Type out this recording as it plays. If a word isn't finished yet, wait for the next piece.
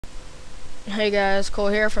Hey guys, Cole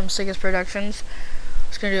here from Sickest Productions.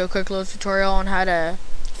 Just gonna do a quick little tutorial on how to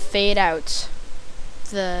fade out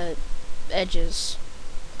the edges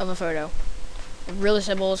of a photo. Really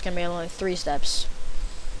simple. It's gonna be only 3 steps.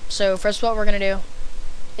 So first, what we're gonna do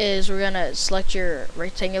is we're gonna select your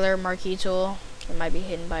rectangular marquee tool. It might be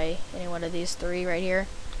hidden by any one of these 3 right here.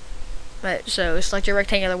 But so select your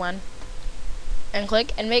rectangular one and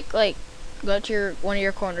click and make go to one of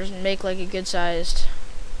your corners and make a good sized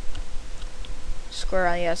square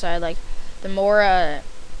on the outside. The more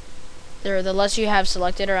the less you have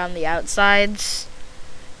selected around the outsides,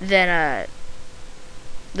 then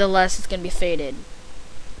the less it's gonna be faded,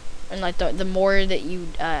 and the more that you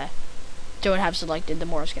don't have selected, the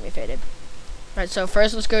more it's gonna be faded. Alright, so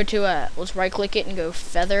first let's go to let's right click it and go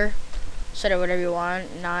feather, set it whatever you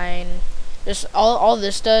want. 9. Just all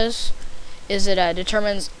this does is it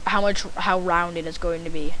determines how rounded it's going to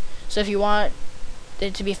be. So if you want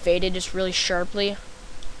it to be faded just really sharply,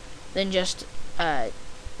 then just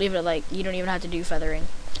leave it you don't even have to do feathering.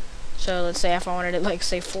 So let's say if I wanted it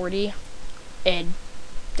say 40, and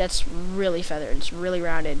that's really feathered, it's really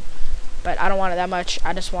rounded, but I don't want it that much.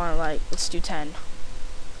 I just want let's do 10.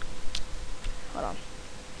 Hold on,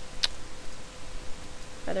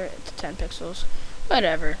 feather it to 10 pixels,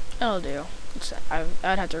 whatever, it'll do.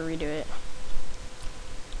 I'd have to redo it.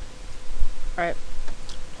 Alright,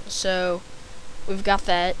 so we've got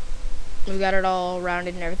that. We've got it all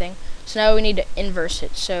rounded and everything. So now we need to inverse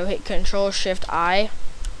it. So hit Control Shift I,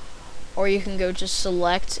 or you can go to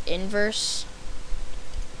Select Inverse.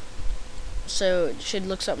 So it should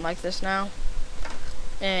look something like this now.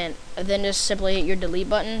 And then just simply hit your delete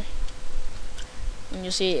button, and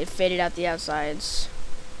you'll see it faded out the outsides.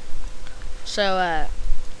 So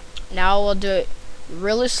now we'll do it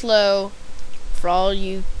really slow for all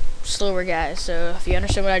you slower guys. So if you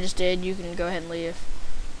understand what I just did, you can go ahead and leave.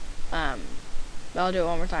 I'll do it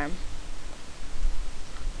one more time.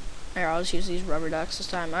 Here, I'll just use these rubber ducks this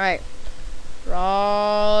time. Alright, for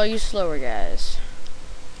all you slower guys,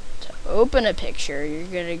 to open a picture, you're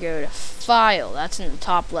gonna go to File. That's in the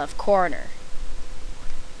top left corner.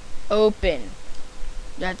 Open.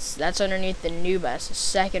 That's underneath the new button. It's the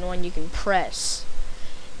second one you can press.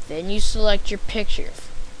 Then you select your picture.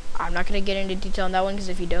 I'm not gonna get into detail on that one, because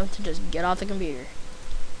if you don't, then just get off the computer.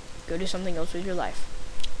 Go do something else with your life.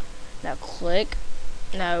 Now click.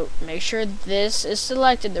 Now make sure this is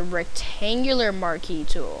selected, the rectangular marquee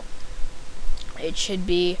tool. It should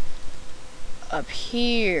be up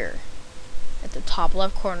here at the top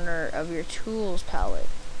left corner of your tools palette.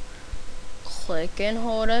 Click and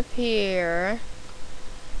hold up here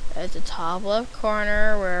at the top left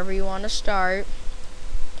corner, wherever you want to start.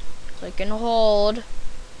 Click and hold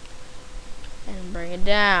and bring it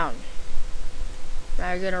down.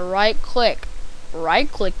 Now you're gonna right click.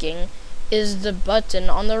 Right clicking is the button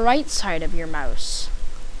on the right side of your mouse.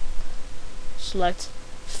 Select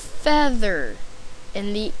feather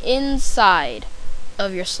in the inside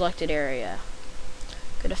of your selected area.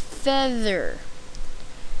 Go to feather,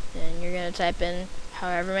 and you're gonna type in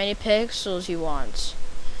however many pixels you want.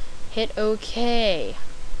 Hit OK.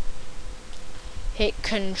 Hit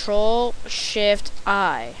Control Shift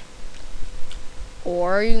I,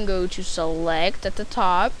 or you can go to Select at the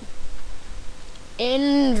top,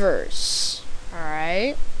 Inverse.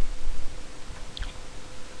 Alright,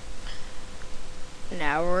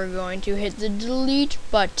 now we're going to hit the delete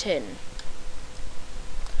button.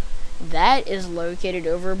 That is located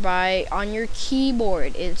over on your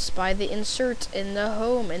keyboard. It's by the insert in the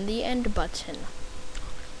home and the end button.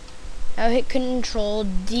 Now hit Control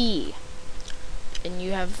D, and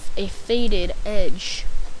you have a faded edge.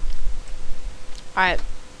 Alright,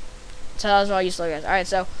 so that was all you slow guys. Alright,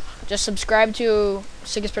 so just subscribe to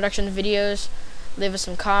Sickest Productions videos, leave us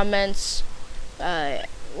some comments.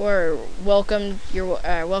 We're welcome. You're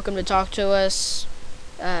welcome to talk to us.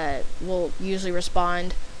 We'll usually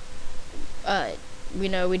respond. We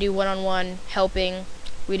know we do one-on-one helping.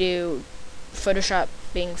 We do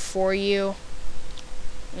Photoshopping for you.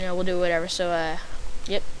 We'll do whatever. So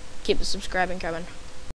yep, keep the subscribing coming.